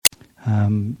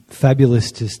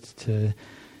Fabulous just to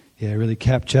really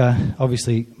capture.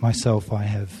 Obviously, myself, I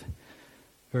have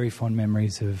very fond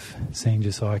memories of seeing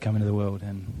Josiah come into the world,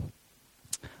 and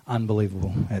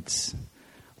unbelievable. It's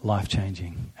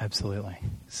life-changing, absolutely.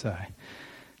 So,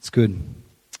 it's good.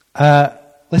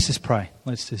 Let's just pray.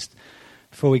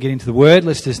 Before we get into the Word,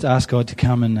 let's just ask God to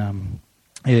come and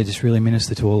just really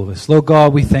minister to all of us. Lord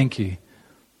God, we thank you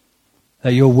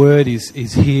that your Word is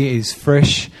here, is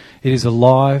fresh, it is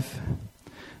alive.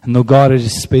 And Lord God, it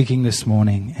is speaking this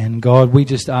morning. And God, we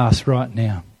just ask right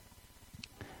now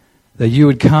that you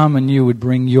would come and you would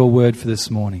bring your word for this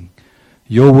morning.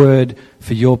 Your word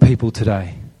for your people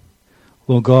today.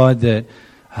 Lord God, that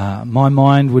my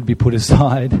mind would be put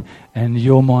aside and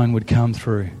your mind would come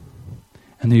through.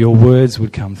 And that your words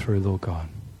would come through, Lord God.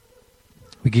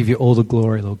 We give you all the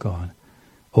glory, Lord God.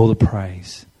 All the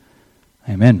praise.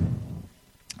 Amen.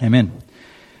 Amen.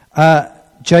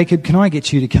 Jacob, can I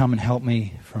get you to come and help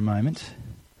me for a moment?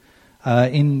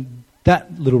 In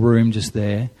that little room just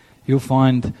there, you'll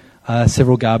find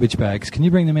several garbage bags. Can you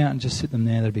bring them out and just sit them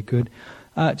there? That'd be good.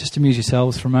 Just amuse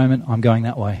yourselves for a moment. I'm going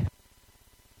that way.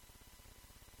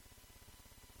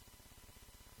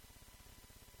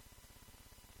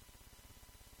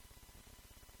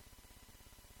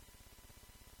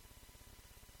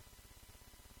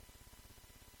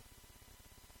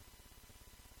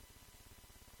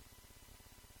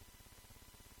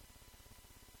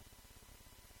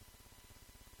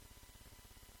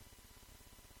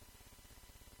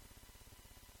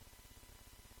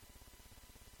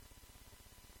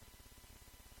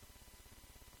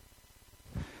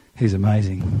 He's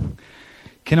amazing.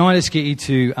 Can I just get you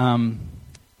to,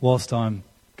 whilst I'm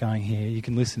going here, you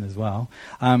can listen as well.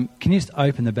 Can you just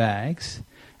open the bags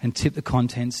and tip the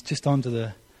contents just onto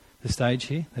the stage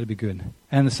here? That'd be good.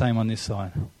 And the same on this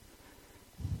side.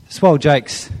 Just while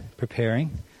Jake's preparing.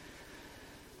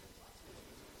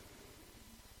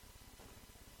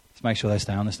 Just make sure they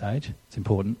stay on the stage. It's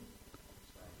important.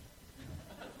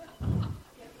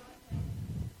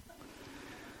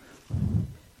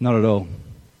 Not at all.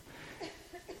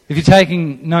 If you're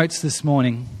taking notes this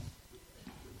morning,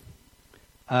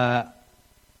 the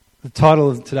title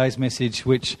of today's message,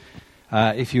 which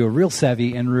if you were real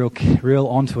savvy and real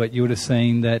onto it, you would have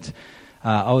seen that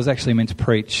I was actually meant to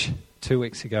preach 2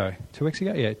 weeks ago. 2 weeks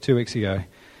ago? Yeah, 2 weeks ago.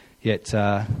 Yet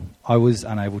I was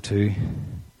unable to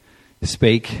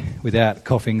speak without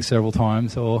coughing several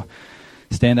times or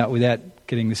stand up without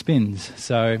getting the spins.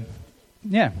 So,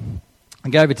 yeah, I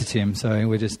gave it to Tim, so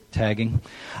we're just tagging.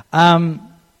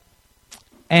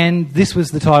 And this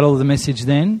was the title of the message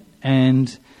then,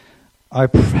 and I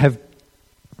have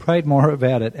prayed more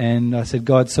about it, and I said,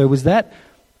 God, so was that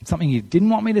something you didn't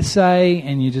want me to say,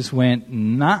 and you just went,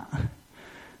 nah?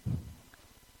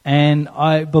 And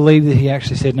I believe that he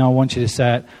actually said, no, I want you to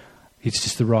say it. It's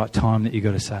just the right time that you've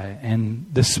got to say it. And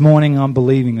this morning I'm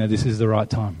believing that this is the right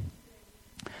time.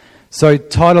 So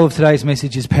title of today's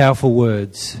message is Powerful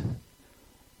Words.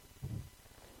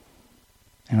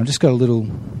 And I've just got a little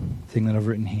thing that I've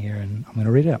written here, and I'm going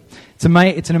to read it out.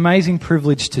 It's an amazing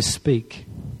privilege to speak.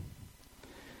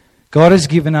 God has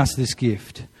given us this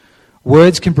gift.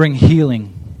 Words can bring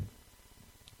healing,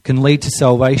 can lead to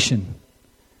salvation,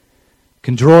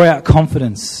 can draw out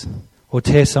confidence or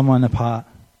tear someone apart,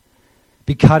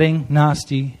 be cutting,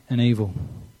 nasty, and evil.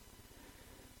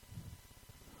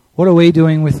 What are we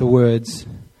doing with the words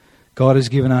God has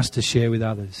given us to share with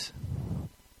others?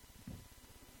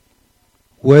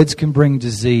 Words can bring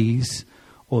disease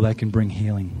or they can bring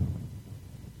healing.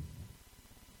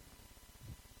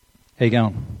 How you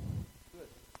going?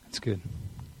 That's good.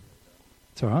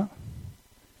 It's all right.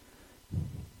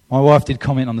 My wife did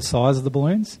comment on the size of the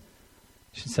balloons.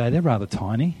 She'd say they're rather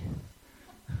tiny.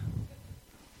 I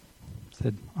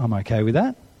said, I'm okay with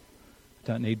that.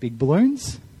 Don't need big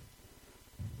balloons.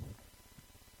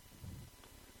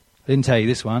 I didn't tell you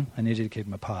this one. I need you to keep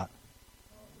them apart.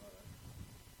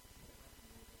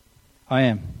 I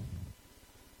am.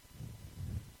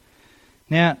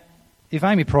 Now, if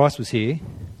Amy Price was here,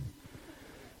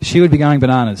 she would be going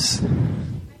bananas.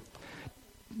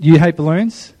 You hate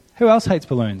balloons? Who else hates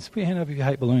balloons? Put your hand up if you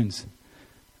hate balloons.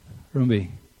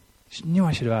 Rumbi. She knew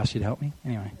I should have asked you to help me.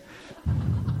 Anyway.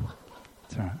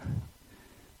 It's all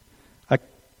right.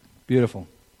 Beautiful.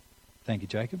 Thank you,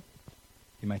 Jacob.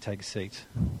 You may take a seat.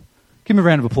 Give him a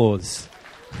round of applause.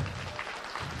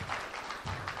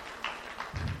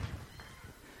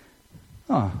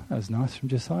 Oh, that was nice from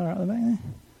Josiah right at the back there.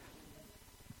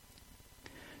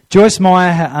 Joyce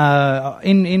Meyer,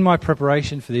 in my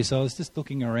preparation for this, I was just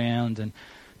looking around and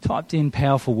typed in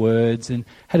powerful words and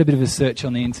had a bit of a search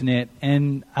on the internet,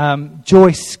 and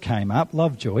Joyce came up.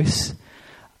 Love Joyce.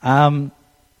 And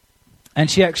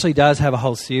she actually does have a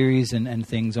whole series and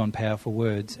things on powerful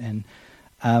words. And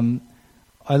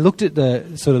I looked at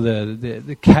the sort of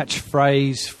the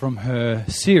catchphrase from her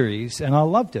series, and I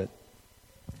loved it.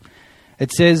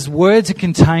 It says, "Words are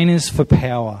containers for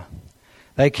power.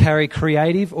 They carry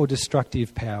creative or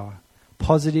destructive power,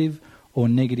 positive or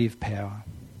negative power."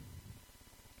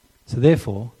 So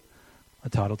therefore, I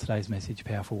titled today's message,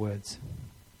 Powerful Words.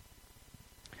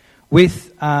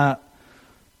 With our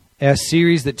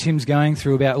series that Tim's going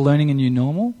through about learning a new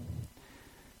normal,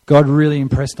 God really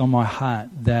impressed on my heart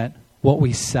that what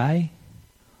we say,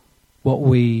 what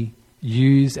we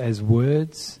use as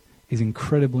words, is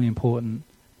incredibly important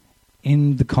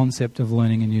in the concept of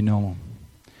learning a new normal.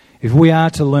 If we are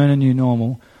to learn a new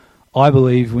normal, I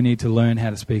believe we need to learn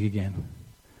how to speak again.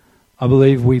 I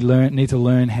believe we need to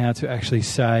learn how to actually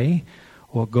say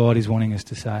what God is wanting us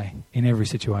to say in every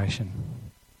situation.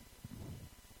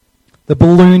 The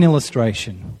balloon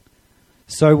illustration.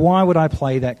 So why would I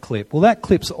play that clip? Well, that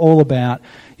clip's all about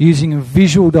using a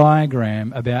visual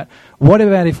diagram about what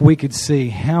about if we could see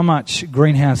how much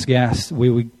greenhouse gas we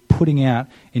were putting out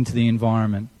into the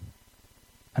environment.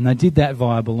 And they did that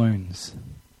via balloons.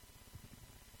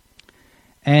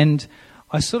 And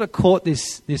I sort of caught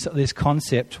this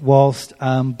concept whilst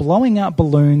blowing up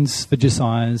balloons for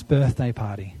Josiah's birthday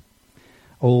party.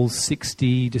 All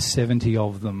 60 to 70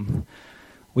 of them.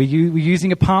 We were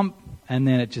using a pump, and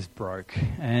then it just broke.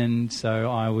 And so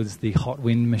I was the hot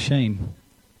wind machine.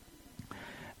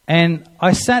 And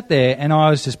I sat there and I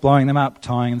was just blowing them up,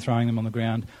 tying and throwing them on the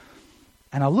ground.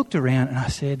 And I looked around and I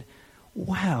said,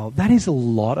 wow, that is a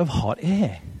lot of hot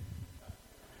air.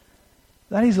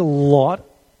 That is a lot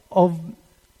of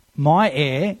my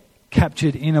air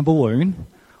captured in a balloon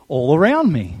all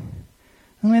around me.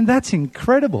 I mean, that's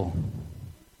incredible.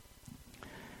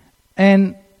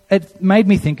 And it made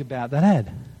me think about that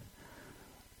ad.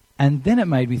 And then it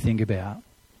made me think about,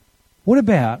 what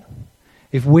about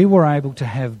if we were able to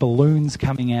have balloons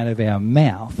coming out of our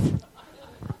mouth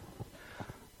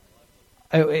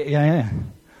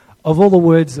of all the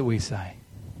words that we say?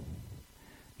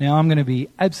 Now, I'm going to be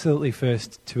absolutely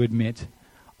first to admit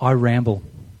I ramble.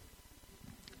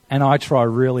 And I try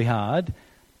really hard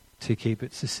to keep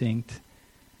it succinct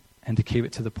and to keep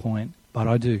it to the point. But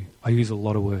I do. I use a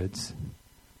lot of words.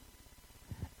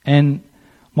 And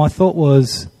my thought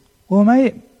was, well,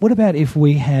 mate, what about if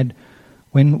we had,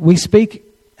 when we speak,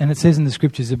 and it says in the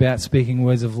scriptures about speaking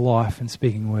words of life and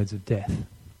speaking words of death.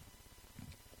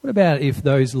 What about if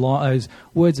those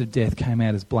words of death came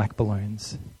out as black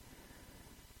balloons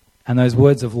and those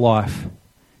words of life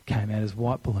came out as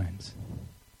white balloons?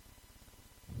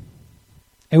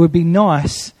 It would be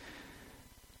nice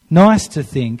to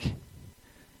think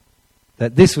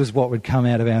that this was what would come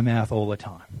out of our mouth all the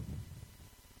time.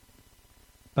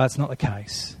 But it's not the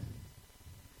case.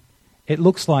 It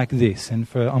looks like this, and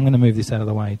I'm going to move this out of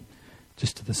the way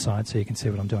just to the side so you can see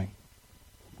what I'm doing.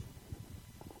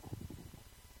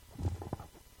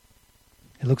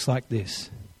 It looks like this.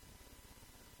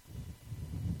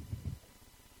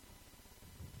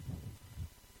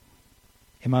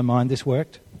 In my mind, this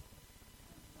worked.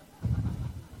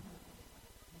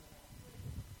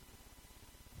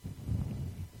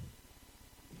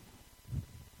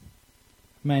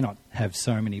 May not have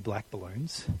so many black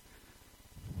balloons.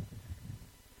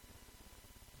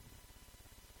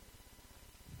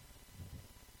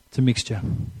 It's a mixture.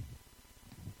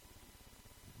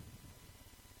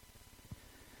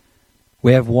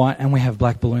 We have white and we have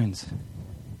black balloons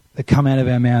that come out of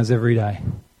our mouths every day.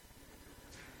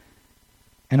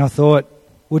 And I thought,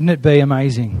 wouldn't it be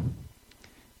amazing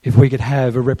if we could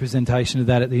have a representation of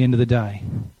that at the end of the day?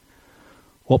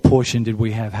 What portion did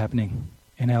we have happening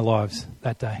in our lives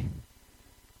that day?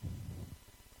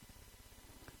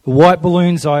 The white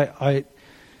balloons, I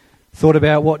thought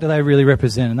about, what do they really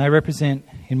represent? And they represent,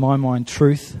 in my mind,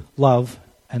 truth, love,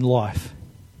 and life.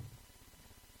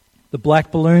 The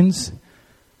black balloons,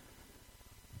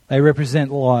 they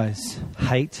represent lies,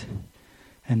 hate,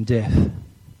 and death.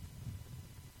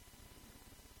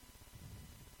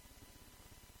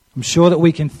 I'm sure that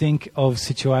we can think of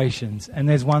situations, and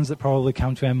there's ones that probably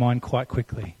come to our mind quite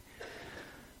quickly,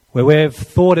 where we've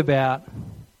thought about,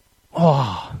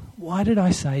 why did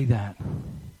I say that?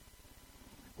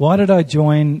 Why did I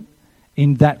join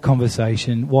in that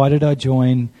conversation? Why did I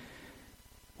join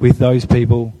with those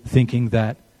people thinking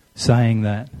that, saying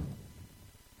that?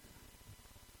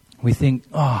 We think,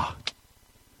 if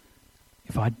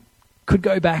I could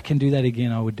go back and do that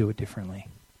again, I would do it differently.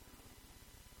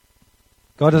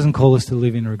 God doesn't call us to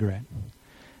live in regret.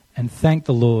 And thank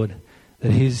the Lord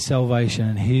that His salvation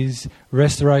and His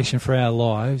restoration for our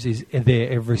lives is there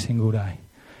every single day.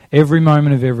 Every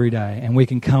moment of every day. And we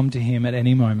can come to Him at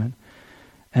any moment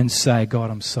and say,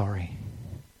 God, I'm sorry.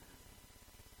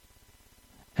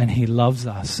 And He loves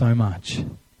us so much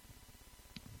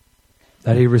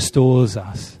that He restores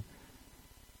us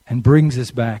and brings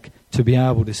us back to be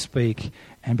able to speak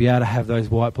and be able to have those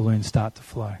white balloons start to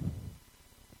flow.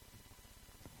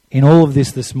 In all of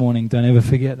this morning, don't ever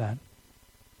forget that.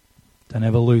 Don't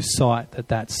ever lose sight that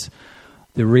that's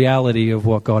the reality of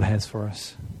what God has for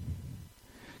us.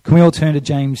 Can we all turn to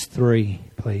James 3,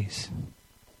 please?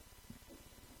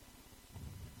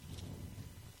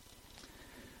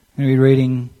 I'm going to be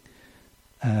reading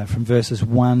from verses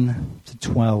 1 to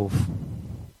 12.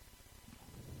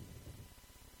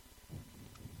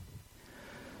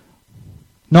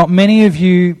 Not many of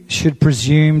you should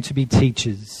presume to be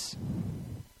teachers,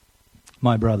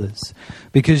 my brothers,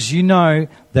 because you know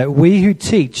that we who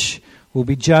teach will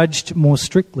be judged more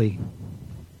strictly.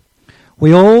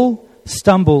 We all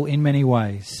stumble in many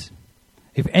ways.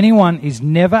 If anyone is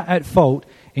never at fault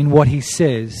in what he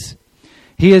says,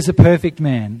 he is a perfect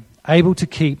man, able to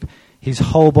keep his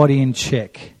whole body in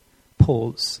check.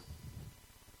 Pause.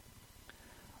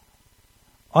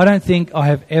 I don't think I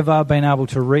have ever been able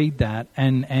to read that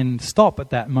and stop at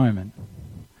that moment.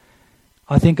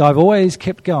 I think I've always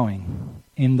kept going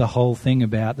in the whole thing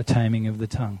about the taming of the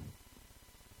tongue.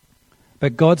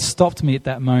 But God stopped me at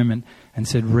that moment and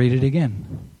said, read it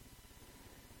again.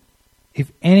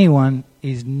 If anyone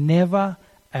is never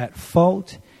at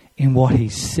fault in what he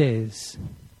says,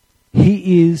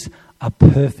 he is a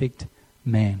perfect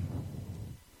man,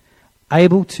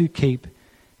 able to keep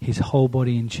his whole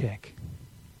body in check.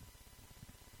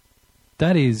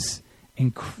 That is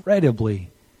incredibly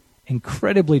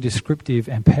descriptive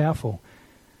and powerful.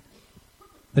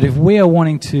 That if we are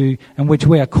wanting to, and which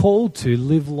we are called to,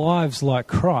 live lives like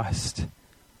Christ,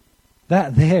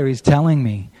 that there is telling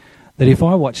me that if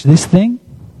I watch this thing,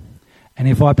 and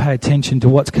if I pay attention to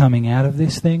what's coming out of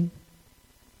this thing,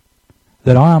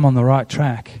 that I am on the right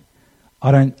track.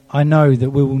 I know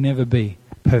that we will never be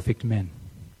perfect men.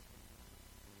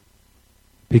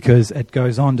 Because it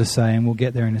goes on to say, and we'll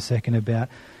get there in a second, about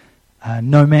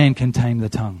no man can tame the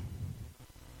tongue.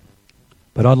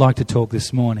 But I'd like to talk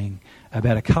this morning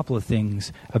about a couple of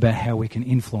things about how we can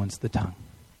influence the tongue.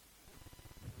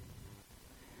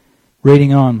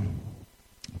 Reading on,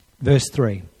 verse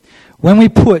 3. When we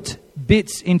put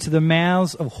bits into the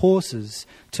mouths of horses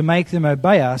to make them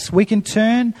obey us, we can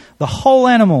turn the whole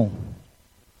animal.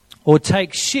 Or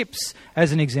take ships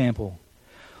as an example.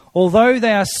 Although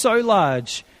they are so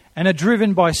large and are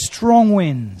driven by strong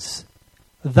winds,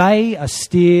 they are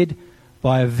steered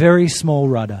by a very small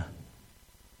rudder,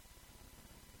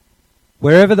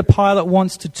 wherever the pilot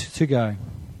wants to go.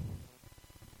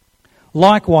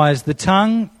 Likewise, the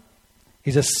tongue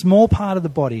is a small part of the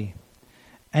body,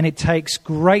 and it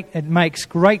makes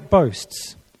great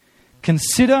boasts.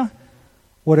 Consider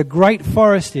what a great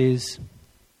forest is.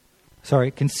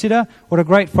 Consider what a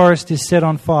great forest is set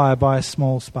on fire by a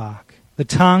small spark. The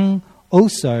tongue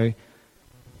also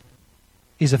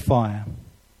is a fire,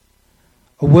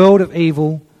 a world of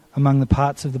evil among the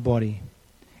parts of the body.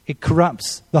 It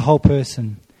corrupts the whole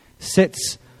person,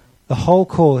 sets the whole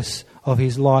course of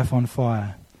his life on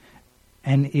fire,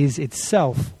 and is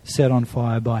itself set on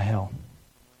fire by hell.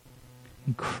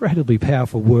 Incredibly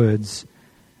powerful words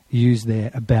used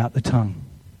there about the tongue.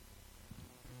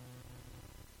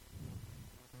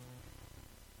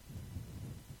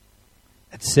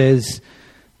 It says,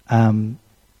 the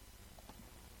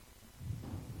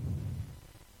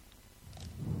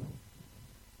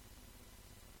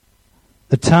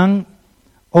tongue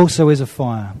also is a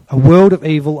fire, a world of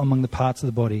evil among the parts of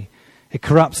the body. It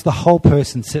corrupts the whole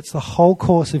person, sets the whole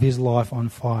course of his life on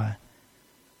fire,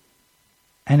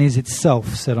 and is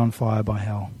itself set on fire by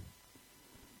hell.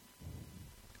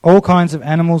 All kinds of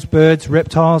animals, birds,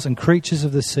 reptiles, and creatures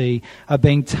of the sea are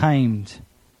being tamed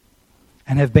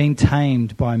and have been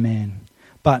tamed by man.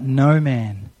 But no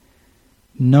man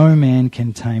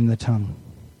can tame the tongue.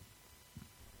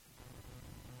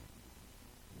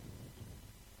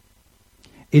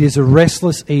 It is a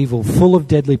restless evil, full of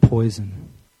deadly poison.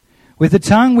 With the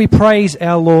tongue we praise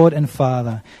our Lord and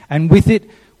Father, and with it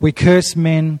we curse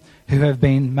men who have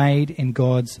been made in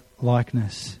God's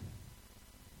likeness.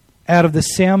 Out of the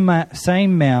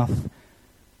same mouth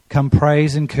come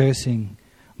praise and cursing.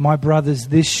 My brothers,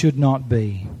 this should not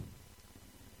be.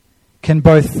 Can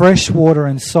both fresh water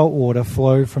and salt water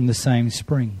flow from the same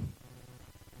spring?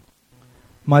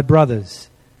 My brothers,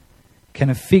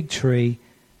 can a fig tree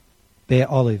bear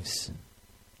olives,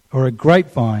 or a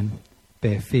grapevine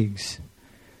bear figs.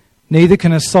 Neither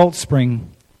can a salt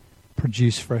spring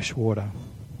produce fresh water.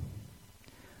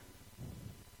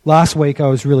 Last week I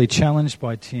was really challenged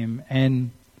by Tim,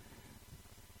 and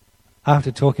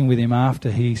after talking with him after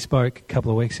he spoke a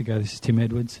couple of weeks ago, this is Tim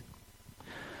Edwards,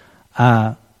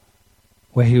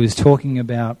 where he was talking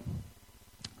about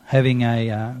having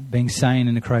being sane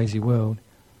in a crazy world.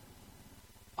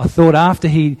 I thought after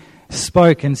he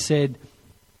spoke and said,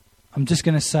 I'm just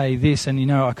going to say this, and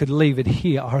I could leave it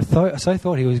here. I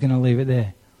thought he was going to leave it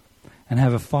there and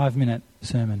have a 5-minute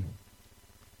sermon.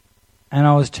 And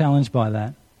I was challenged by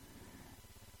that.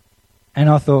 And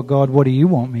I thought, God, what do you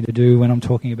want me to do when I'm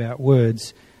talking about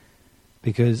words?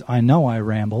 Because I know I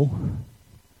ramble.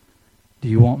 Do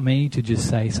you want me to just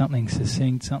say something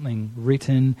succinct, something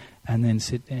written, and then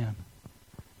sit down?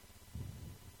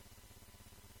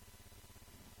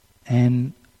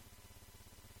 And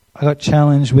I got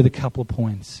challenged with a couple of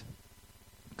points.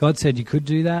 God said you could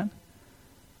do that,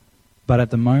 but at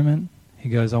the moment, he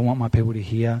goes, I want my people to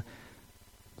hear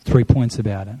 3 points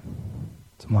about it.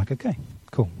 So I'm like, okay,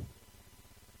 cool.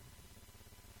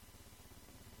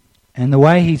 And the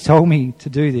way he told me to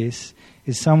do this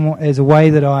is a way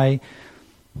that I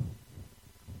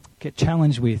get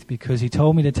challenged with, because he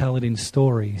told me to tell it in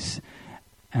stories.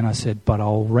 And I said, but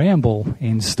I'll ramble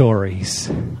in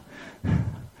stories.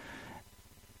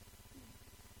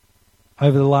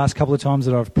 Over the last couple of times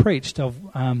that I've preached,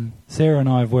 Sarah and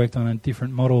I have worked on a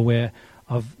different model where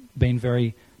I've been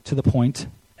very to the point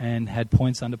and had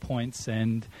points under points,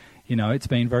 and it's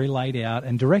been very laid out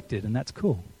and directed, and that's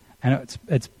cool. And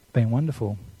it's been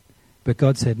wonderful. But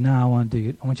God said, no, I want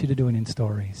you to do it in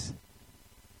stories.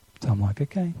 So I'm like,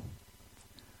 okay.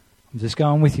 I'm just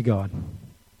going with you, God.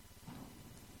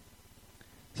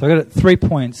 So I got 3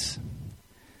 points.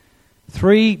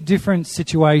 3 different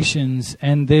situations,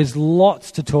 and there's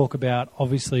lots to talk about,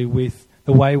 obviously, with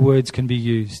the way words can be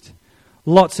used.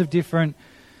 Lots of different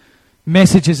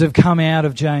messages have come out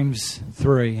of James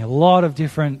 3. A lot of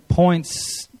different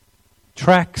points,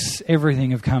 tracks,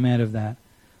 everything have come out of that.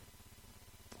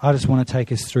 I just want to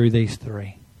take us through these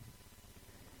 3.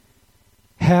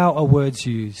 How are words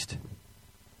used?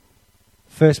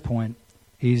 First point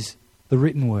is the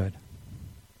written word.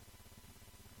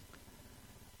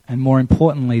 And more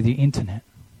importantly, the internet.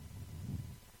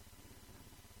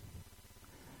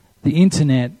 The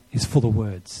internet is full of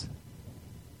words.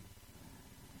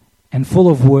 And full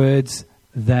of words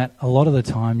that a lot of the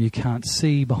time you can't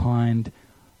see behind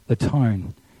the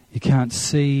tone. You can't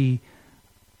see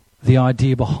the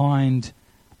idea behind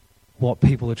what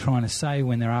people are trying to say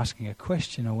when they're asking a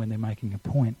question or when they're making a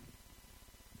point.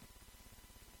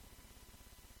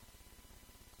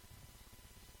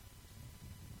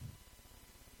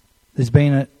 There's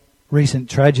been recent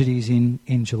tragedies in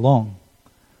Geelong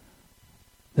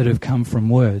that have come from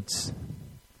words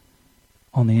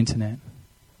on the internet.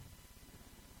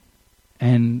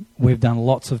 And we've done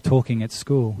lots of talking at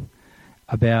school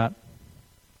about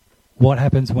what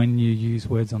happens when you use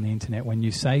words on the internet, when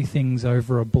you say things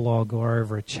over a blog or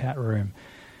over a chat room.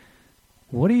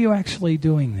 What are you actually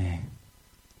doing there?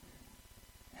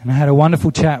 And I had a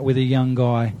wonderful chat with a young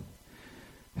guy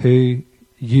who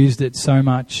used it so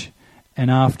much. And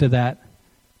after that,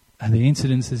 the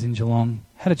incidences in Geelong,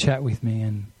 had a chat with me,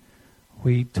 and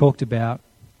we talked about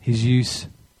his use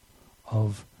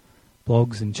of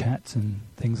blogs and chats and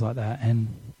things like that. And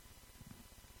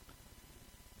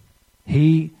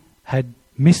he had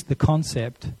missed the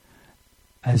concept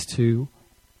as to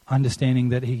understanding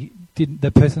that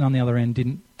the person on the other end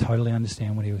didn't totally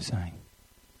understand what he was saying.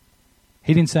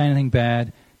 He didn't say anything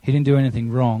bad. He didn't do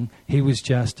anything wrong. He was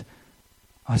just,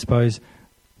 I suppose,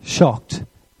 shocked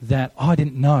that I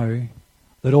didn't know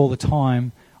that all the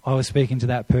time I was speaking to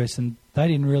that person, they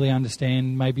didn't really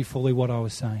understand maybe fully what I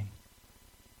was saying.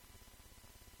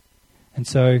 And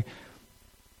so,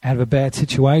 out of a bad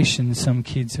situation, some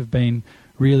kids have been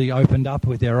really opened up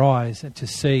with their eyes to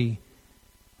see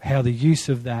how the use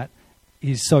of that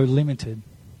is so limited.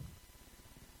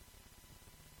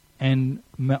 And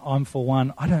I'm, for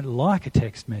one, I don't like a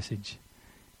text message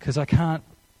because I can't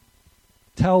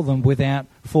tell them without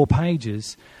 4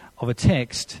 pages of a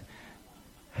text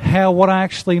what I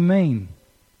actually mean.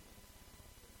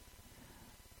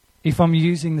 If I'm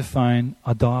using the phone,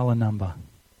 I dial a number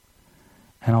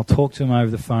and I'll talk to them over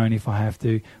the phone if I have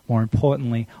to. More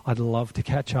importantly, I'd love to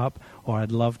catch up, or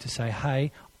I'd love to say,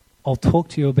 hey, I'll talk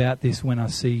to you about this when I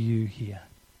see you here.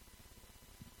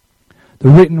 The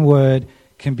written word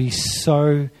can be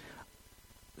so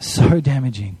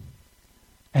damaging,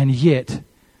 and yet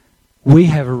we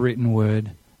have a written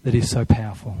word that is so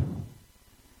powerful.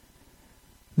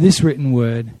 this written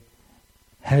word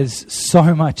has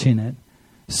so much in it,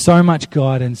 so much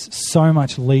guidance, so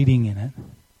much leading in it,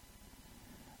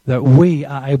 that we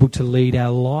are able to lead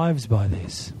our lives by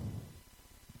this.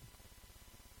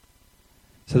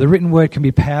 So the written word can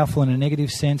be powerful in a negative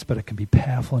sense, but it can be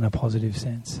powerful in a positive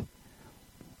sense.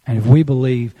 And if we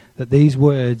believe that these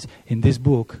words in this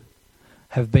book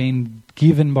have been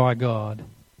given by God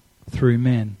through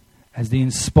men as the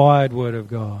inspired word of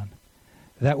God,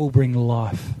 that will bring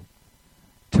life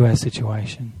to our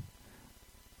situation.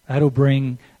 That'll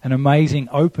bring an amazing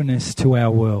openness to our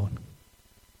world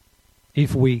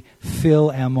if we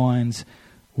fill our minds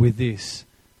with this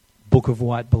book of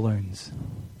white balloons.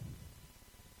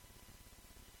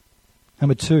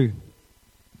 Number 2,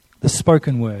 the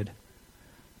spoken word,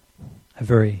 a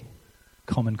very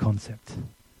common concept.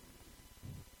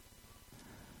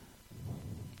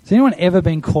 Has anyone ever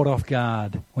been caught off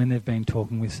guard when they've been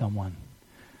talking with someone?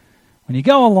 When you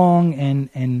go along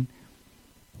and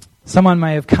someone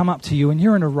may have come up to you and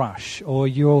you're in a rush, or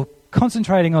you're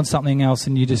concentrating on something else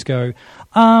and you just go,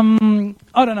 I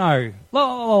don't know,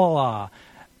 la la la la.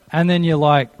 And then you're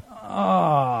like,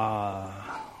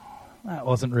 that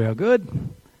wasn't real good.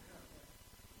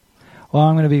 Well,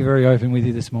 I'm going to be very open with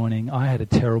you this morning. I had a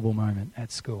terrible moment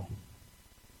at school.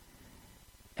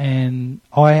 And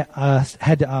I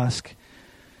had to ask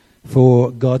for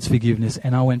God's forgiveness,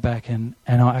 and I went back and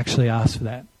I actually asked for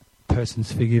that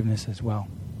person's forgiveness as well.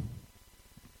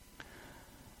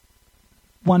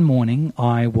 One morning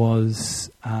I was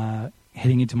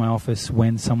heading into my office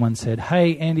when someone said,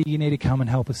 "Hey Andy, you need to come and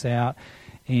help us out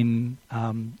in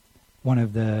one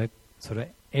of the sort of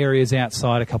areas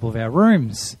outside a couple of our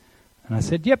rooms." And I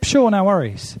said, "Yep, sure, no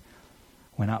worries."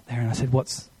 Went up there and I said,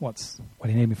 what do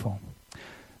you need me for?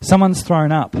 "Someone's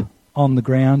thrown up on the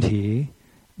ground here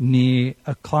near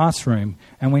a classroom,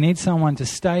 and we need someone to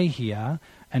stay here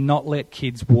and not let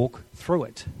kids walk through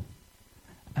it."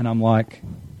 And I'm like,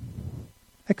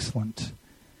 excellent.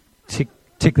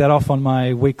 Tick that off on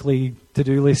my weekly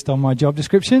to-do list on my job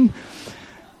description.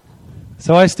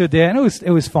 So I stood there, and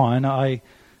it was fine. I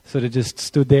sort of just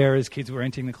stood there as kids were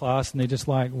entering the class, and they're just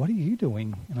like, "What are you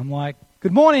doing?" And I'm like,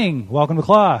 "Good morning, welcome to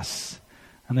class."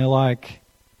 And they're like,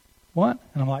 "What?"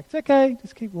 And I'm like, "It's okay,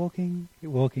 just keep walking,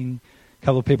 keep walking." A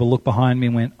couple of people looked behind me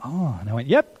and went, "Oh," and I went,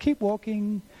 "Yep, keep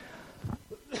walking."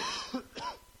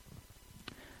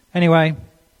 Anyway,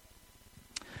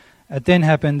 it then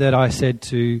happened that I said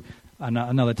to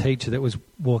another teacher that was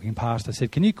walking past, I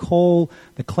said, "Can you call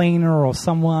the cleaner or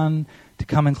someone to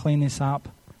come and clean this up?"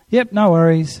 "Yep, no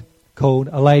worries." Called.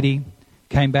 A lady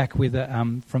came back with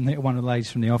one of the ladies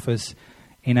from the office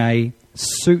in a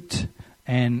suit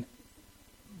and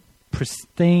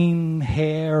pristine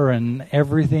hair and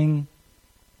everything.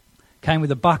 Came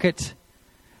with a bucket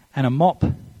and a mop.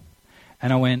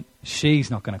 And I went,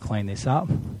 "She's not going to clean this up."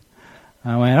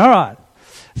 I went, "All right."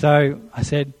 So I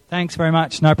said, "Thanks very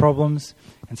much, no problems."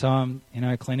 And so I'm,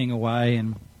 cleaning away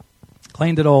and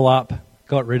cleaned it all up,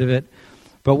 got rid of it.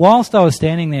 But whilst I was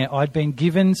standing there, I'd been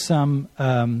given some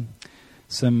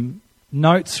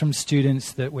notes from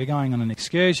students that we're going on an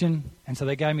excursion, and so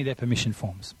they gave me their permission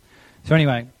forms. So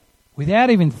anyway,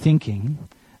 without even thinking,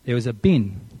 there was a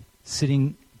bin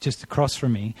sitting just across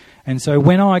from me. And so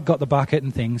when I got the bucket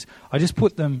and things, I just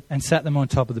put them and sat them on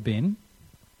top of the bin.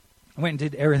 I went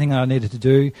and did everything that I needed to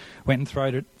do, went and threw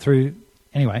it through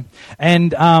anyway.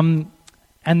 And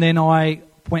then I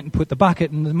went and put the bucket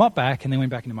and the mop back, and then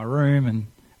went back into my room and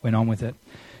went on with it.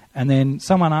 And then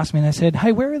someone asked me, and they said,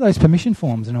 "Hey, where are those permission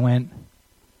forms?" And I went,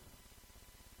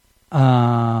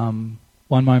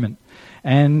 one moment.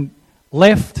 And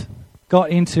left,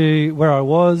 got into where I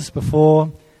was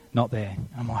before, not there.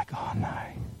 I'm like, oh no.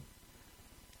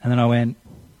 And then I went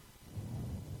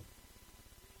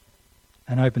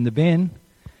and opened the bin,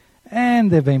 and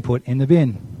they've been put in the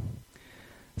bin.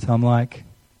 So I'm like,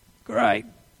 great,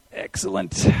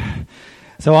 excellent.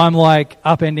 So I'm like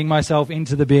upending myself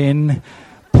into the bin,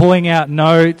 pulling out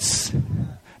notes.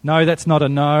 No, that's not a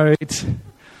note.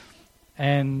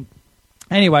 And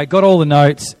anyway, got all the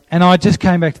notes, and I just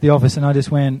came back to the office and I just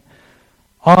went,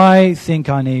 I think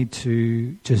I need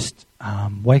to just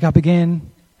wake up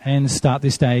again and start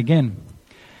this day again.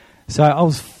 So I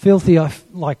was filthy, I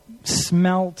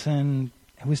smelt, and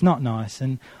it was not nice.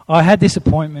 And I had this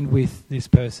appointment with this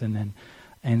person,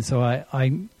 and so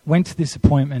I went to this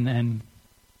appointment, and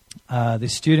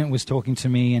this student was talking to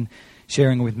me and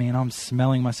sharing with me, and I'm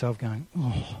smelling myself going,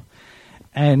 oh,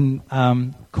 and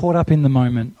caught up in the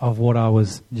moment of what I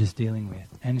was just dealing with.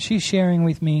 And she's sharing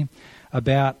with me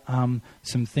about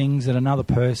some things that another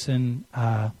person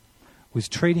was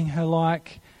treating her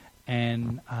like,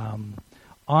 and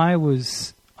I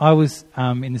was I was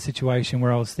in the situation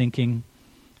where I was thinking,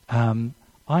 I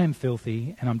am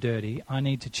filthy and I'm dirty. I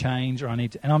need to change, and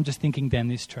I'm just thinking down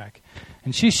this track.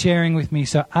 And she's sharing with me,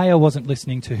 so A, I wasn't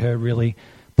listening to her really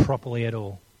properly at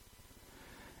all.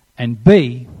 And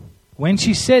B, when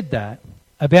she said that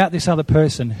about this other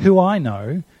person who I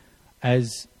know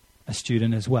as a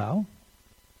student as well,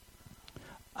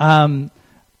 wow,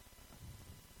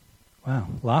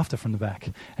 laughter from the back.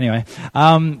 Anyway,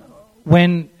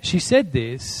 when she said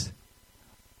this,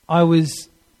 I was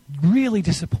really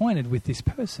disappointed with this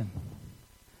person.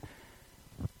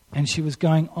 And she was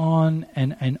going on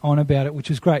and on about it, which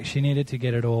was great. She needed to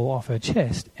get it all off her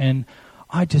chest. And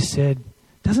I just said,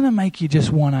 doesn't it make you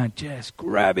just want to just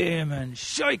grab him and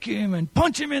shake him and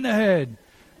punch him in the head?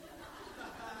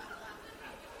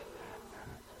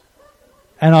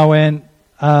 And I went,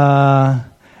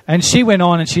 and she went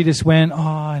on and she just went,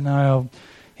 oh, no,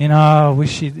 I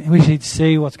wish he'd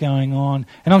see what's going on.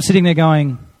 And I'm sitting there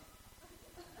going,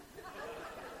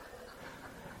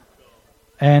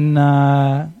 and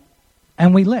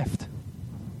we left.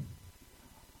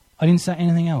 I didn't say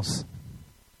anything else.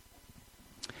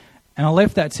 And I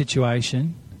left that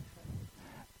situation,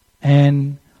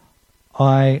 and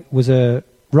I was a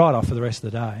write-off for the rest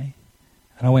of the day.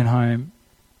 And I went home,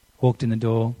 walked in the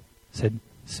door, said,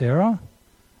 Sarah,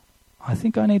 I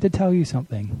think I need to tell you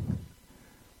something.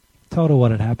 Told her what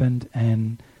had happened,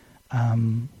 and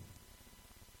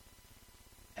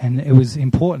it was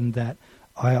important that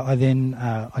I then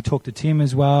talked to Tim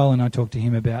as well, and I talked to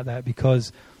him about that,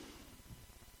 because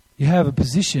you have a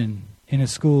position in a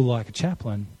school like a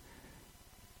chaplain,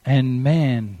 and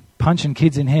man, punching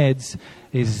kids in heads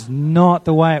is not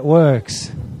the way it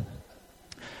works.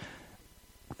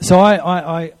 So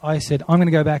I said, I'm going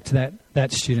to go back to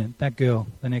that student, that girl,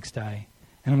 the next day,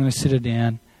 and I'm going to sit her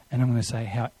down, and I'm going to say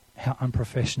how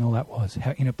unprofessional that was,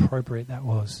 how inappropriate that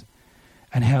was,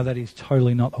 and how that is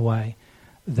totally not the way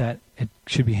that it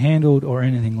should be handled or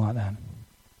anything like that.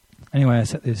 Anyway, I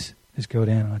sat this girl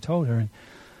down and I told her,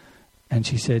 and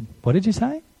she said, what did you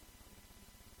say?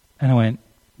 And I went,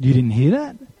 you didn't hear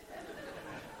that?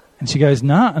 And she goes,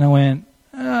 nah. And I went,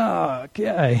 oh,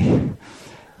 okay.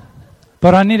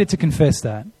 But I needed to confess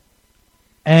that.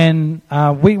 And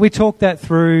we talked that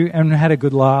through and had a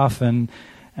good laugh and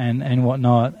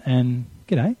whatnot. And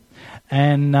g'day.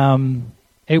 And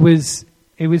it was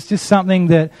just something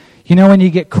that, when you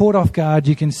get caught off guard,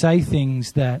 you can say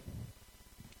things that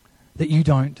you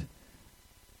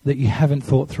haven't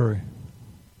thought through.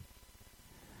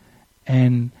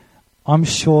 And I'm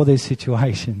sure there's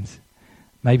situations,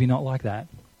 maybe not like that,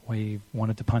 where you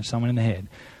wanted to punch someone in the head.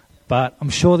 But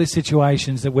I'm sure there's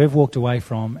situations that we've walked away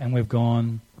from and we've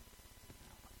gone,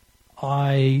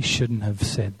 I shouldn't have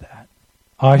said that.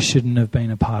 I shouldn't have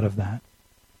been a part of that.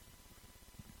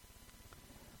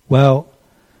 Well,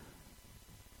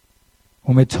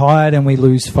 when we're tired and we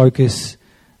lose focus,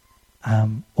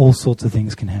 all sorts of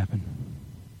things can happen.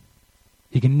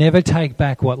 You can never take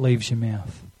back what leaves your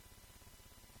mouth.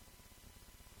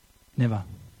 Never.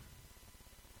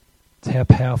 It's how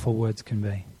powerful words can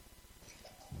be.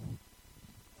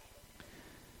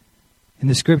 In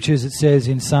the scriptures it says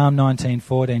in Psalm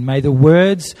 19:14, may the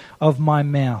words of my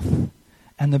mouth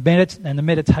and the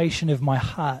meditation of my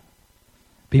heart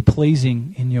be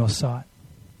pleasing in your sight.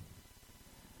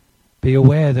 Be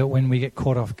aware that when we get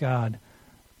caught off guard,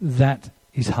 that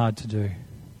is hard to do.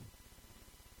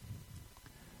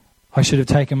 I should have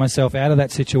taken myself out of that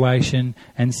situation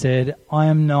and said, I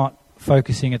am not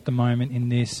focusing at the moment in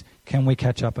this. Can we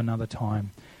catch up another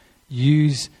time?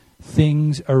 Use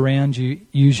things around you.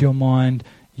 Use your mind.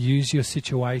 Use your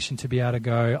situation to be able to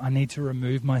go, I need to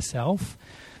remove myself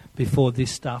before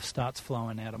this stuff starts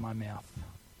flowing out of my mouth.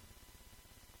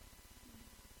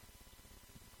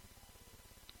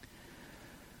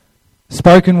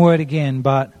 Spoken word again,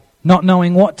 but not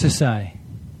knowing what to say.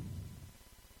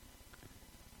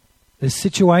 There's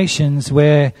situations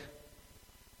where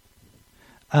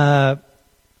I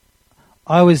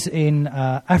was in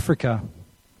Africa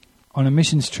on a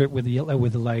missions trip with a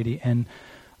lady, and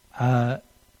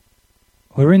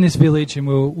we were in this village and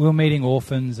we were meeting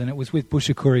orphans, and it was with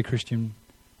Bushakuri Christian,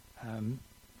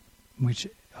 which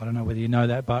I don't know whether you know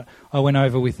that, but I went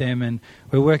over with them and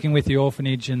we were working with the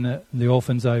orphanage and the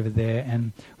orphans over there,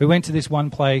 and we went to this one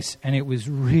place and it was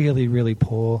really, really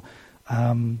poor.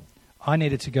 I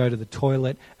needed to go to the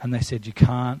toilet and they said you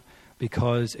can't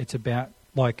because it's about,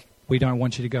 like, we don't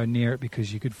want you to go near it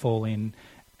because you could fall in,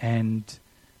 and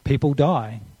people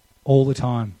die all the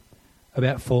time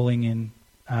about falling in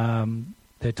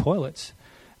their toilets,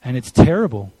 and it's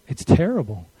terrible. It's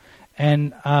terrible.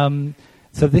 And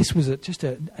so this was just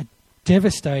a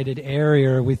devastated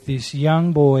area with this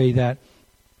young boy that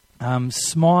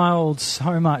smiled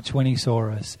so much when he saw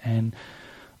us. And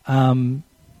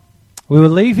we were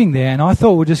leaving there, and I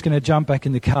thought we were just going to jump back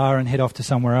in the car and head off to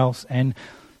somewhere else. And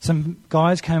some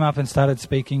guys came up and started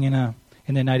speaking in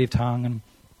their native tongue, and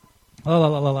la la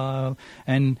la la la,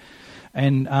 and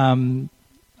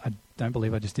I don't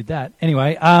believe I just did that.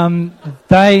 Anyway,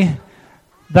 they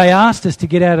asked us to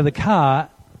get out of the car,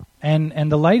 and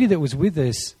the lady that was with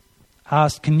us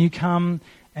asked, "Can you come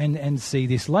and see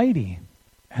this lady?"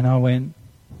 And I went,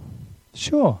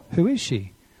 "Sure, who is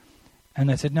she?" And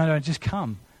they said, no, just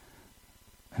come.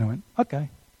 And I went, okay.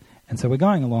 And so we're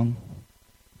going along,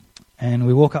 and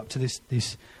we walk up to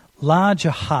this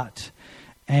larger hut,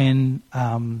 and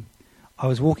I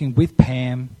was walking with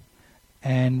Pam,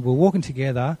 and we're walking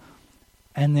together,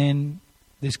 and then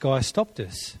this guy stopped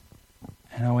us.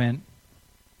 And I went,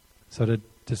 sort of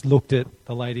just looked at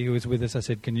the lady who was with us. I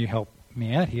said, "Can you help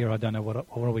me out here? I don't know what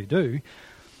do we do?"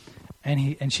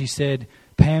 And she said,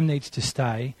 "Pam needs to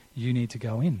stay. You need to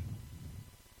go in."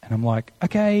 And I'm like,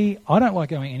 okay, I don't like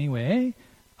going anywhere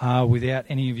without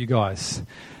any of you guys.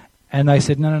 And they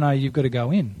said, no, you've got to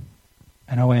go in.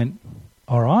 And I went,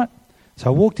 all right. So I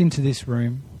walked into this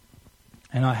room,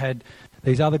 and I had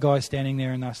these other guys standing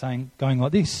there, and they were going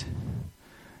like this.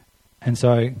 And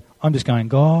so I'm just going,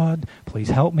 "God, please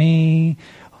help me.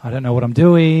 I don't know what I'm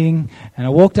doing." And I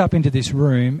walked up into this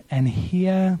room, and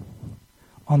here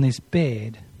on this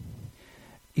bed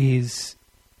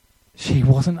she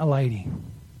wasn't a lady.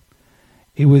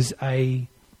 It was a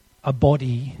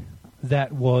body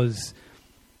that was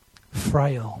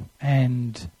frail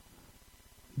and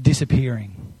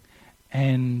disappearing.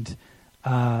 And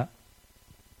I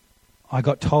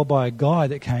got told by a guy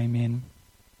that came in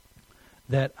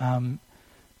that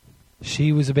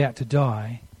she was about to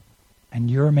die, and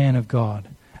you're a man of God,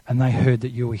 and they heard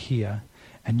that you were here,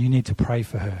 and you need to pray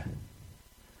for her.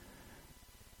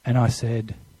 And I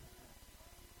said,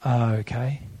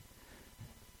 okay.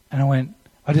 And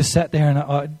I just sat there, and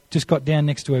I just got down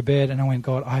next to her bed, and I went,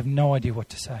 God, I have no idea what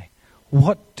to say.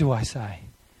 What do I say?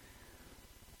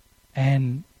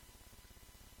 And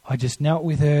I just knelt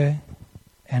with her,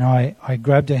 and I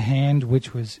grabbed her hand,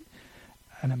 which was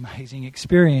an amazing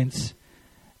experience.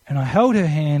 And I held her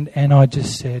hand, and I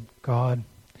just said, God.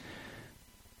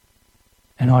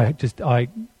 And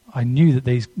I knew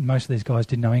that most of these guys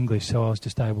didn't know English, so I was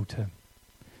just able to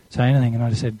say anything. And I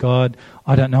just said, God,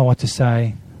 I don't know what to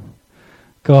say.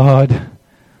 God,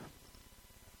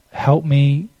 help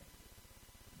me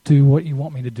do what you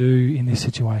want me to do in this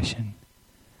situation.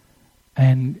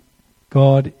 And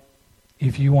God,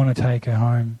 if you want to take her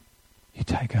home, you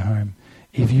take her home.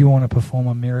 If you want to perform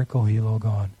a miracle here, Lord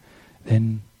God,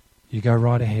 then you go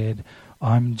right ahead.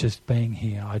 I'm just being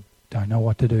here. I don't know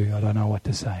what to do. I don't know what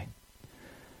to say.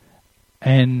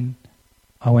 And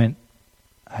I went,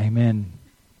 amen.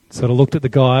 Sort of looked at the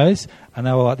guys, and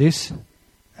they were like this.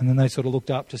 And then they sort of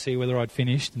looked up to see whether I'd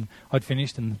finished. And I'd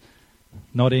finished, and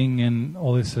nodding and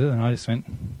all this. And I just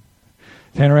turned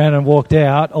around and walked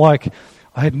out. Like,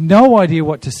 I had no idea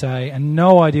what to say and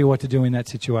no idea what to do in that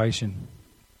situation.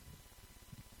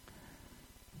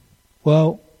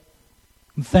 Well,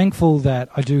 I'm thankful that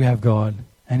I do have God,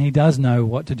 and He does know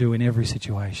what to do in every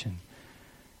situation.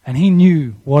 And He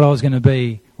knew what I was going to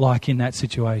be like in that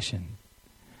situation.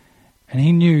 And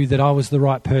He knew that I was the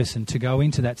right person to go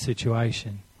into that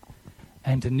situation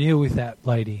and to kneel with that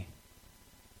lady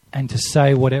and to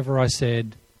say whatever I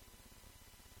said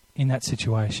in that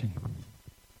situation.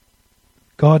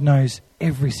 God knows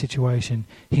every situation.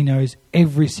 He knows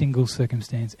every single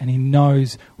circumstance, and He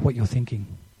knows what you're thinking.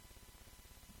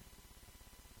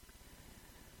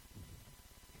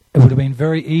 It would have been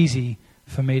very easy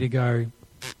for me to go,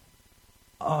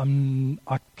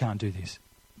 I can't do this.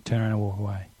 Turn around and walk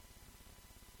away.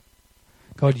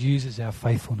 God uses our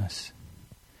faithfulness.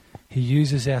 He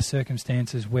uses our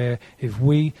circumstances where if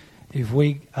we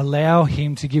allow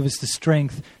Him to give us the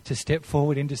strength to step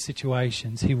forward into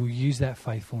situations, He will use that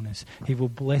faithfulness. He will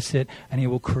bless it, and He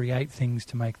will create things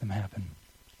to make them happen.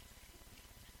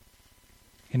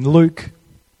 In Luke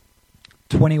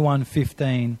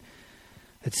 21:15,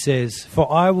 it says,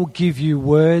 "For I will give you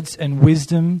words and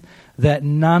wisdom that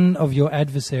none of your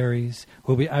adversaries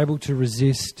will be able to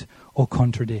resist or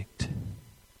contradict."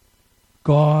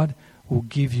 God will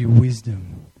give you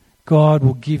wisdom. God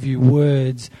will give you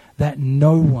words that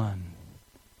no one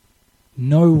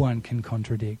can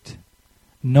contradict.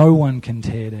 No one can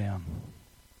tear down.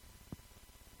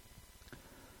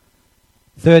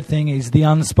 Third thing is the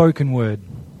unspoken word.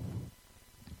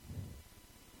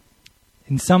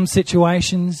 In some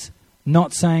situations,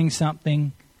 not saying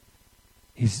something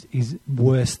is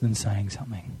worse than saying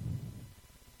something.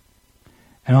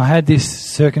 And I had this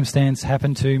circumstance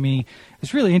happen to me.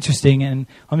 It's really interesting, and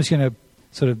I'm just going to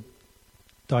sort of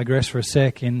digress for a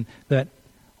sec in that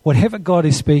whatever God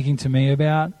is speaking to me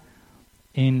about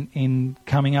in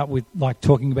coming up with, like,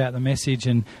 talking about the message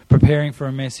and preparing for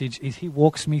a message, is He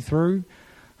walks me through.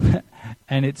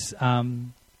 And it's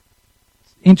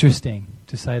interesting,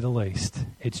 to say the least.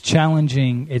 It's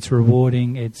challenging, it's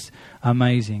rewarding, it's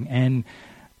amazing. And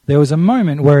there was a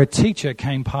moment where a teacher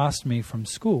came past me from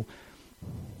school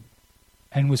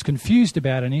and was confused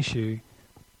about an issue,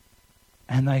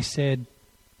 and they said,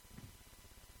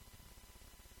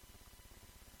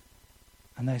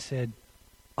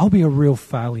 I'll be a real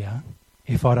failure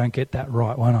if I don't get that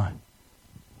right, won't I?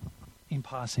 In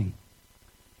passing.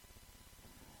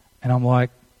 And I'm like,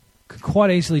 could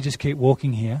quite easily just keep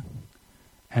walking here,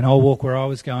 and I'll walk where I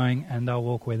was going and they'll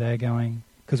walk where they're going.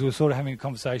 Because we were sort of having a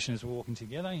conversation as we're walking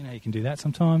together. You know, you can do that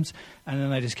sometimes. And then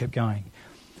they just kept going.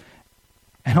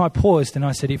 And I paused and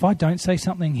I said, if I don't say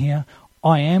something here,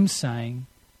 I am saying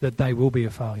that they will be a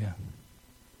failure.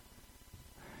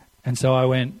 And so I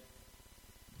went,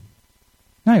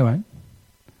 no, you won't.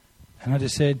 And I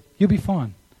just said, you'll be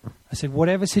fine. I said,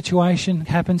 whatever situation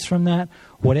happens from that,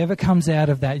 whatever comes out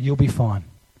of that, you'll be fine.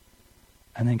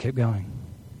 And then kept going.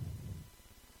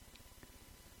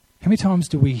 How many times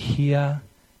do we hear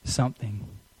something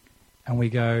and we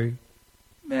go,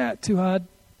 yeah, too hard?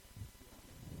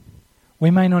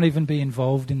 We may not even be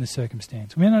involved in the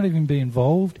circumstance. We may not even be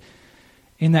involved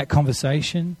in that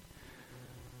conversation.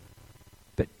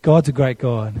 But God's a great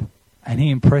God, and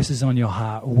He impresses on your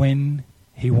heart when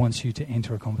He wants you to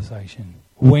enter a conversation,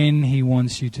 when He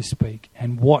wants you to speak,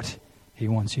 and what He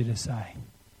wants you to say.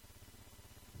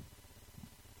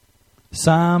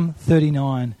 Psalm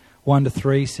 39,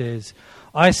 1-3 says,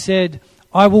 I said,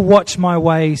 I will watch my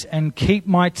ways and keep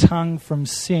my tongue from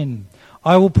sin.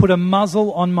 I will put a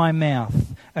muzzle on my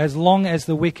mouth as long as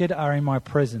the wicked are in my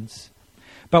presence.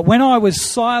 But when I was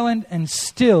silent and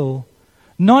still,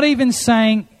 not even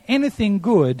saying anything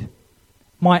good,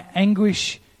 my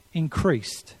anguish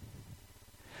increased.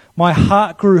 My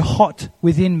heart grew hot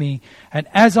within me, and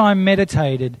as I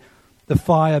meditated, the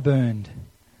fire burned.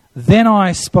 Then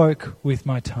I spoke with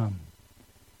my tongue.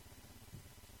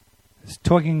 It's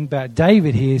talking about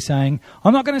David here saying,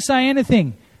 I'm not going to say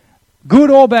anything.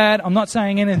 Good or bad, I'm not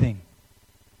saying anything.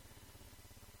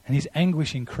 And his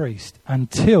anguish increased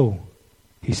until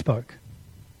he spoke.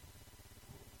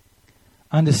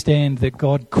 Understand that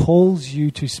God calls you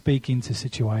to speak into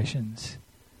situations.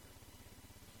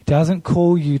 He doesn't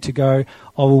call you to go,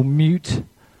 I will mute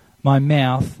my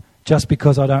mouth just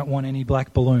because I don't want any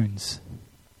black balloons.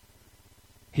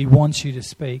 He wants you to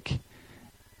speak.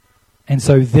 And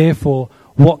so therefore,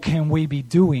 what can we be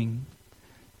doing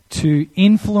to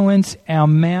influence our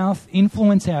mouth,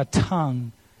 influence our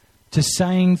tongue to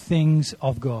saying things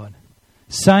of God,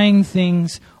 saying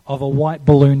things of a white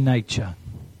balloon nature?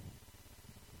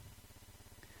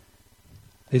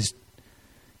 There's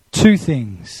two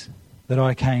things that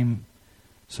I came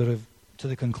sort of to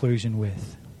the conclusion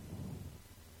with.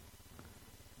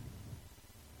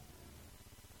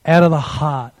 Out of the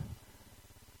heart,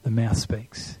 the mouth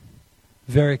speaks.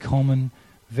 Very common,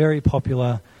 very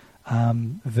popular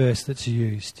verse that's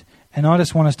used. And I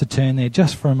just want us to turn there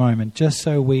just for a moment, just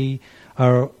so we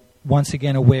are once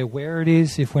again aware where it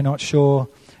is, if we're not sure.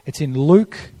 It's in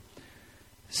Luke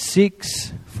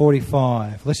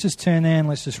 6:45. Let's just turn there and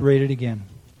let's just read it again.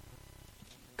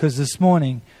 Because this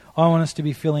morning, I want us to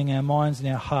be filling our minds and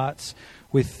our hearts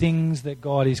with things that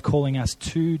God is calling us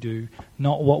to do,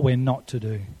 not what we're not to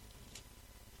do.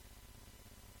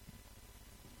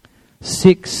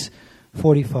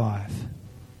 6:45.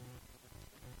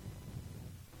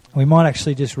 We might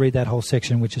actually just read that whole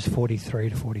section, which is 43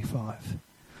 to 45.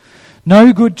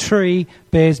 No good tree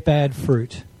bears bad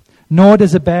fruit, nor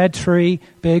does a bad tree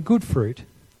bear good fruit.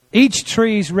 Each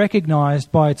tree is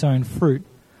recognized by its own fruit.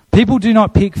 People do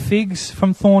not pick figs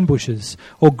from thorn bushes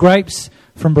or grapes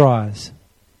from briars.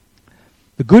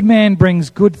 The good man brings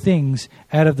good things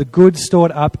out of the good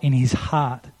stored up in his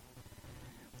heart,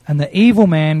 and the evil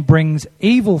man brings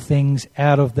evil things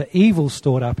out of the evil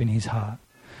stored up in his heart.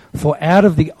 For out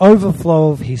of the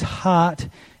overflow of his heart,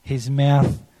 his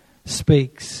mouth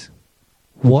speaks.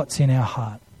 What's in our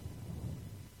heart?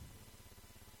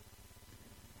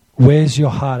 Where's your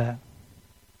heart at?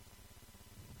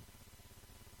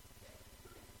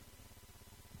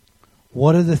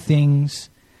 What are the things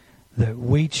that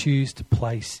we choose to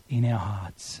place in our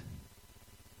hearts?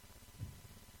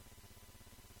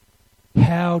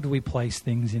 How do we place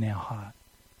things in our heart?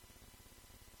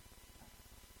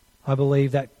 I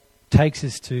believe that takes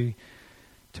us to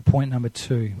point number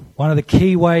 2. One of the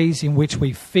key ways in which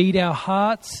we feed our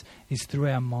hearts is through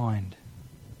our mind.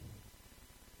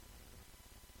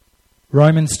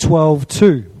 Romans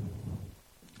 12:2.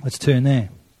 Let's turn there.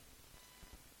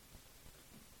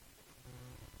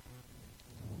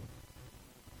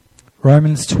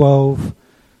 Romans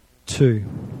 12:2.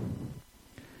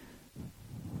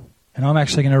 And I'm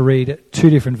actually going to read 2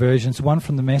 different versions, one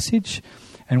from the Message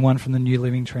and one from the New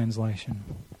Living Translation.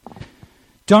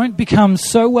 Don't become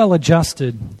so well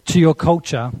adjusted to your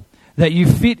culture that you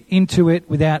fit into it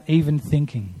without even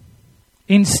thinking.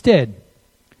 Instead,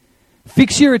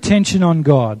 fix your attention on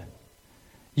God.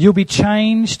 You'll be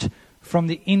changed from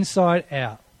the inside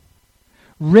out.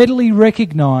 Readily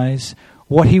recognize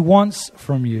what He wants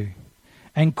from you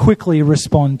and quickly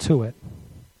respond to it.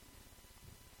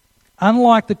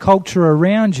 Unlike the culture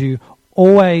around you,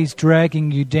 always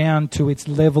dragging you down to its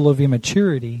level of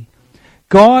immaturity,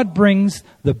 God brings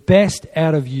the best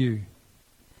out of you,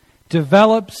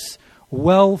 develops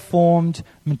well-formed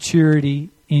maturity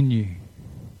in you.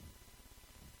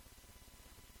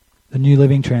 The New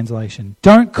Living Translation.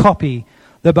 Don't copy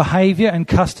the behavior and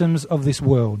customs of this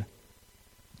world,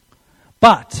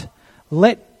 but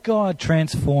let God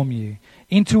transform you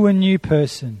into a new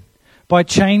person by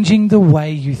changing the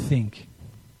way you think.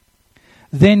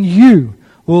 Then you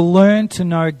will learn to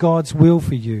know God's will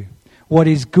for you, what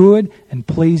is good and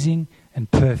pleasing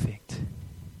and perfect.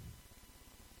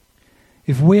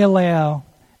 If we allow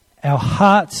our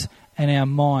hearts and our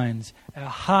minds, our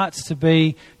hearts to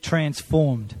be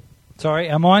transformed,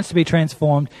 our minds to be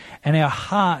transformed and our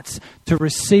hearts to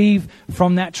receive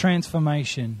from that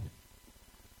transformation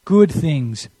good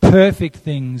things, perfect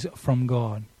things from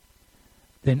God,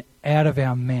 then out of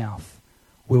our mouth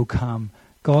will come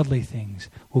godly things,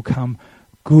 will come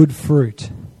good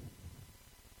fruit.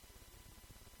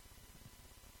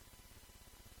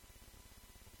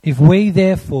 If we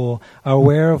therefore are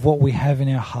aware of what we have in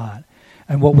our heart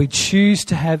and what we choose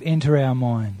to have enter our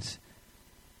minds,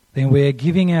 then we are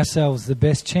giving ourselves the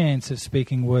best chance of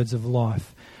speaking words of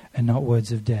life and not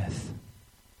words of death.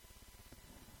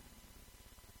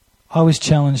 I was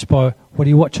challenged by, what do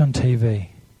you watch on TV?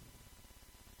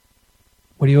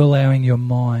 What are you allowing your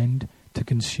mind to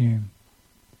consume?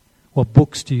 What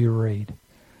books do you read?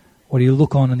 What do you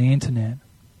look on the internet?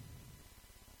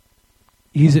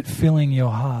 Is it filling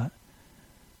your heart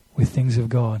with things of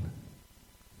God?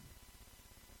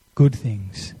 Good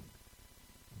things.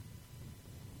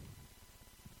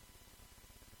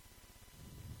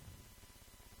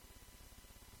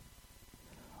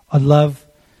 I'd love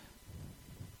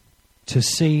to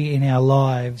see in our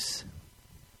lives,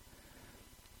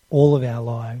 all of our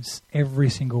lives, every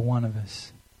single one of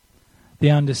us,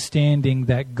 the understanding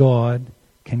that God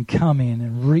can come in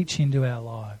and reach into our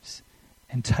lives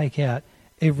and take out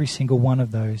every single one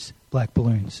of those black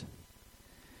balloons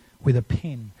with a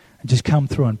pin and just come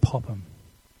through and pop them.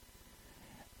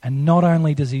 And not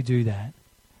only does He do that,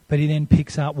 but He then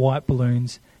picks up white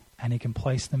balloons and He can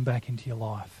place them back into your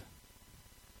life.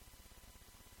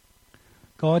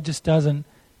 God just doesn't,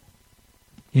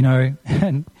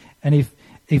 and if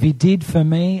He did for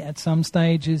me at some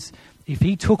stages, if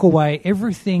He took away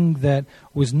everything that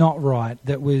was not right,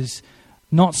 that was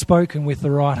not spoken with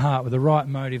the right heart, with the right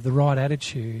motive, the right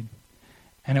attitude,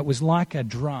 and it was like a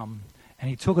drum, and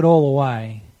He took it all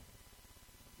away,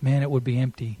 man, it would be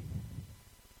empty.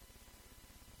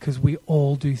 Because we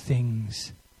all do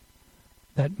things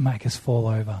that make us fall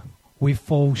over. We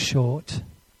fall short.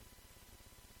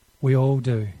 We all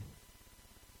do.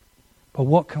 But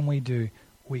what can we do?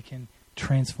 We can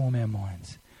transform our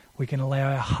minds. We can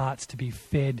allow our hearts to be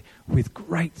fed with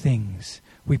great things,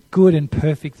 with good and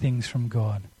perfect things from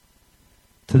God,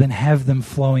 to then have them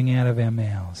flowing out of our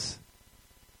mouths.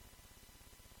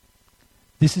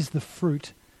 This is the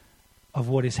fruit of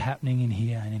what is happening in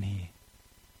here and in here.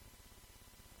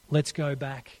 Let's go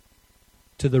back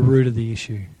to the root of the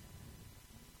issue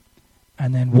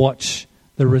and then watch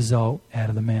the result out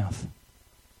of the mouth.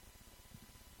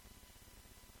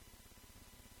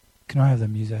 Can I have the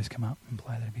musos come up and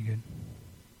play? That'd be good.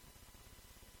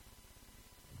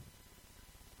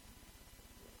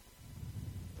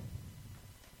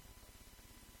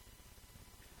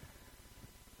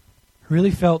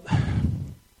 Really felt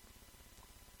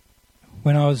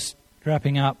when I was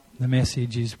wrapping up the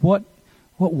message is what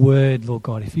word, Lord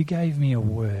God, if you gave me a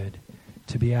word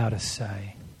to be able to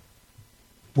say,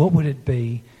 what would it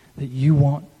be that you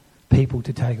want people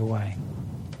to take away?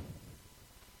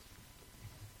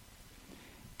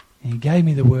 And He gave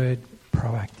me the word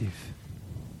proactive.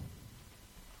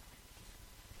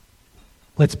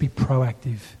 Let's be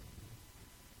proactive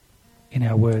in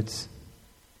our words.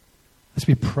 Let's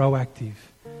be proactive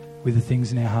with the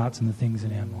things in our hearts and the things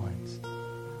in our minds.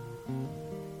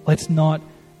 Let's not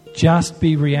just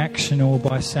be reactional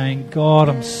by saying, God,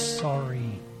 I'm sorry.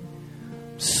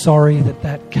 I'm sorry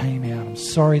that came out. I'm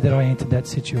sorry that I entered that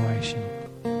situation.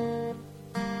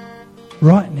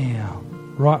 Right now,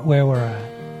 right where we're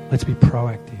at, let's be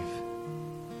proactive.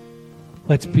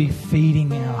 Let's be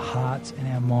feeding our hearts and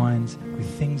our minds with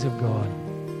things of God,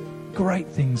 great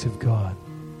things of God,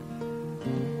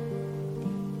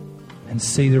 and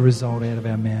see the result out of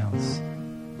our mouths.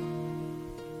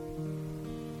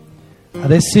 Are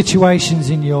there situations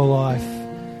in your life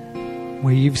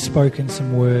where you've spoken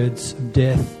some words of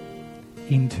death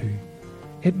into?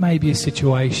 It may be a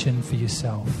situation for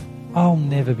yourself. I'll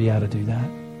never be able to do that.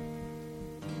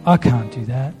 I can't do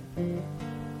that.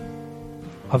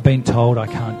 I've been told I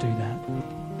can't do that.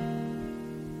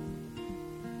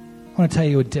 I want to tell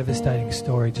you a devastating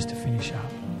story just to finish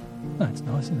up. Oh, it's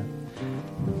nice, isn't it?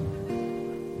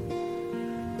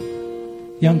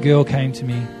 A young girl came to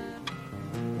me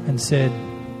and said,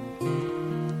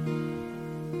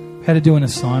 had to do an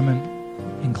assignment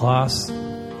in class.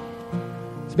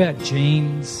 It's about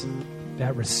genes,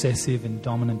 about recessive and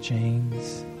dominant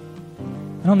genes.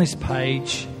 And on this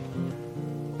page,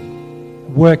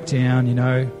 worked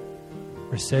down,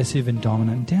 recessive and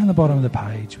dominant. And down the bottom of the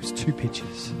page was 2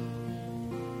 pictures.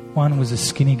 One was a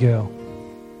skinny girl,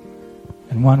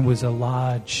 and one was a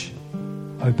large,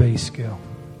 obese girl.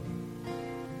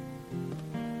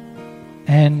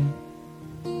 And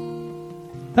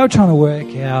they were trying to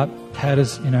work out how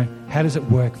does it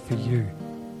work for you?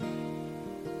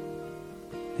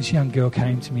 This young girl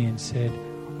came to me and said,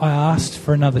 I asked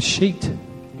for another sheet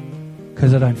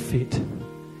because I don't fit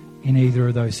in either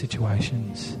of those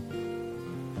situations.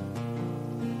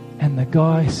 And the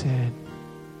guy said,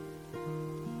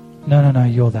 no,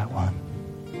 you're that one.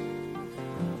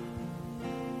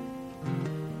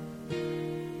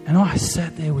 And I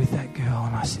sat there with that girl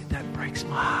and I said, that breaks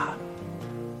my heart.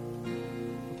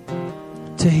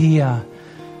 To hear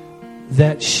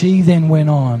that she then went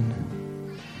on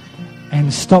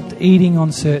and stopped eating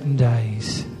on certain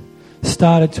days,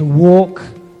 started to walk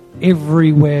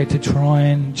everywhere to try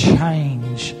and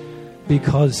change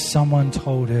because someone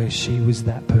told her she was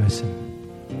that person.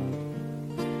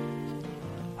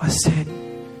 I said,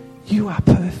 you are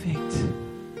perfect.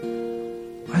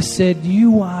 I said,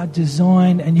 you are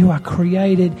designed and you are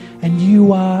created and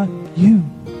you are you.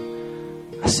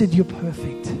 I said, you're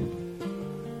perfect.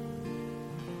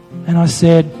 And I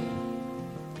said,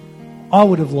 I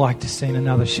would have liked to seen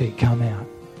another sheet come out,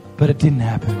 but it didn't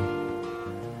happen.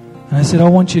 And I said, I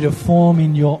want you to form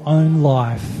in your own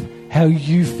life how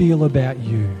you feel about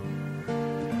you.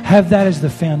 Have that as the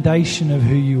foundation of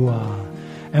who you are.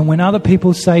 And when other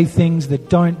people say things that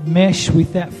don't mesh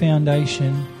with that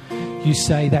foundation, you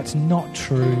say, that's not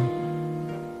true.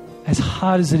 As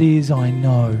hard as it is, I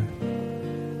know.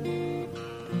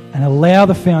 And allow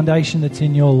the foundation that's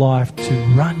in your life to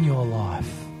run your life.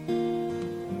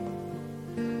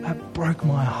 That broke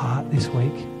my heart this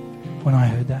week when I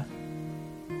heard that.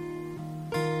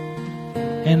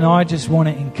 And I just want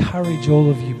to encourage all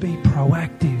of you, be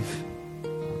proactive.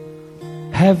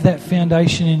 Have that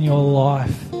foundation in your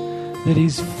life that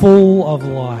is full of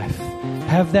life.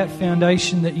 Have that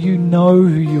foundation that you know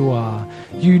who you are.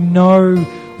 You know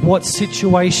what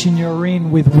situation you're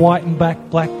in with white and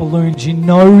black balloons. You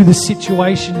know the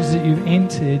situations that you've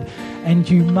entered, and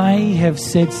you may have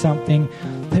said something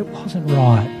that wasn't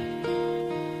right.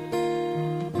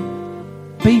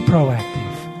 Be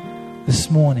proactive this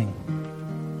morning.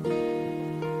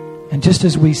 And just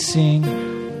as we sing,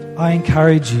 I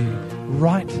encourage you,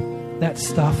 write that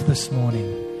stuff this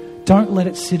morning. Don't let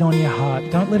it sit on your heart.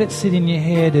 Don't let it sit in your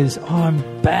head as, oh,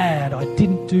 I'm bad. I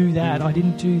didn't do that.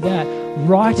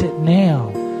 Write it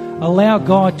now. Allow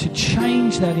God to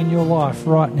change that in your life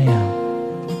right now.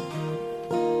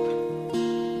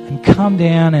 And come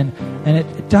down and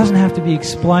it doesn't have to be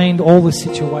explained all the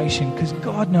situation because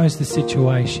God knows the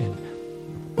situation.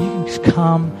 You can just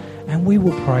come and we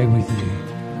will pray with you.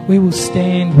 We will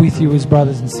stand with you as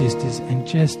brothers and sisters and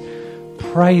just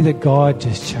pray that God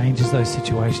just changes those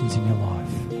situations in your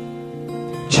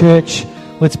life. Church,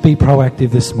 let's be proactive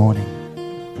this morning.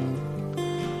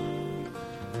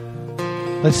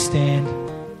 Let's stand.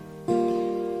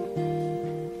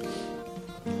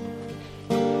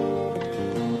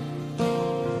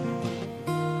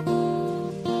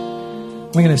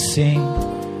 We're going to sing.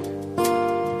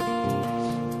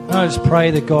 I just pray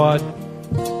that God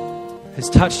has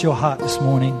touched your heart this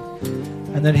morning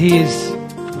and that He has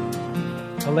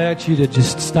allowed you to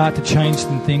just start to change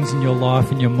some things in your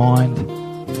life and your mind.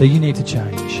 that you need to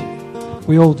change.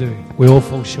 We all do. We all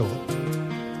fall short.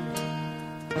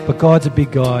 But God's a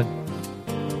big God.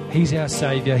 He's our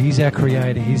Saviour. He's our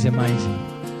Creator. He's amazing.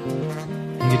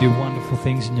 And He do wonderful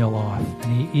things in your life.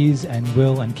 And He is and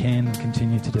will and can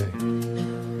continue to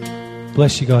do.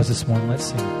 Bless you guys this morning. Let's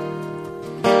sing.